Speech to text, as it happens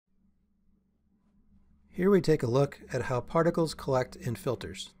Here we take a look at how particles collect in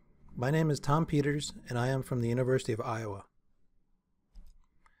filters. My name is Tom Peters and I am from the University of Iowa.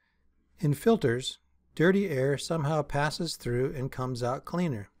 In filters, dirty air somehow passes through and comes out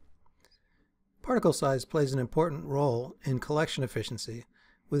cleaner. Particle size plays an important role in collection efficiency,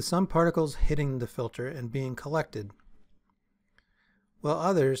 with some particles hitting the filter and being collected, while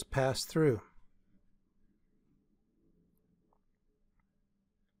others pass through.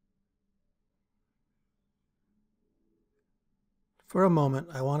 For a moment,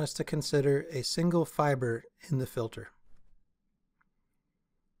 I want us to consider a single fiber in the filter.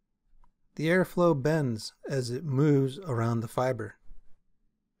 The airflow bends as it moves around the fiber.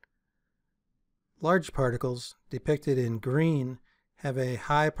 Large particles, depicted in green, have a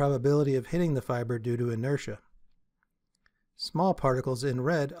high probability of hitting the fiber due to inertia. Small particles in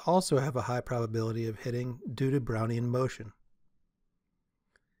red also have a high probability of hitting due to Brownian motion.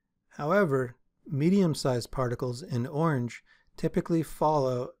 However, medium-sized particles in orange typically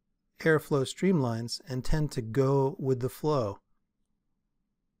follow airflow streamlines and tend to go with the flow.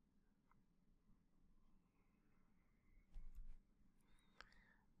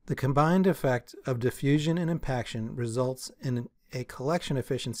 The combined effect of diffusion and impaction results in a collection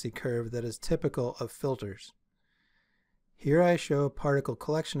efficiency curve that is typical of filters. Here I show particle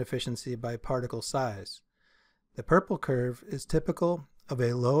collection efficiency by particle size. The purple curve is typical of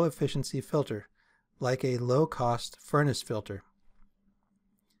a low efficiency filter, like a low-cost furnace filter.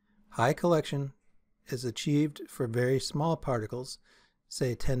 High collection is achieved for very small particles,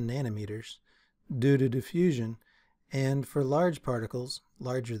 say 10 nanometers, due to diffusion, and for large particles,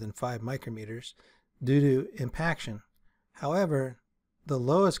 larger than 5 micrometers, due to impaction. However, the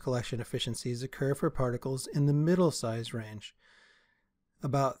lowest collection efficiencies occur for particles in the middle size range,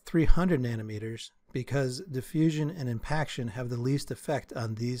 about 300 nanometers, because diffusion and impaction have the least effect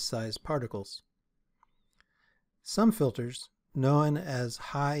on these size particles. Some filters, known as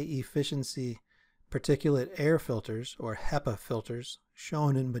high-efficiency particulate air filters, or HEPA filters,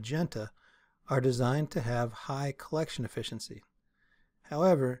 shown in magenta, are designed to have high collection efficiency.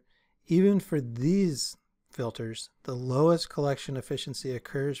 However, even for these filters, the lowest collection efficiency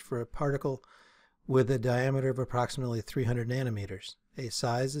occurs for a particle with a diameter of approximately 300 nanometers, a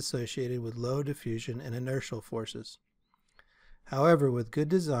size associated with low diffusion and inertial forces. However, with good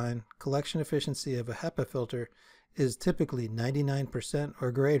design, collection efficiency of a HEPA filter is typically 99%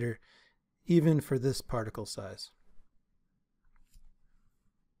 or greater, even for this particle size.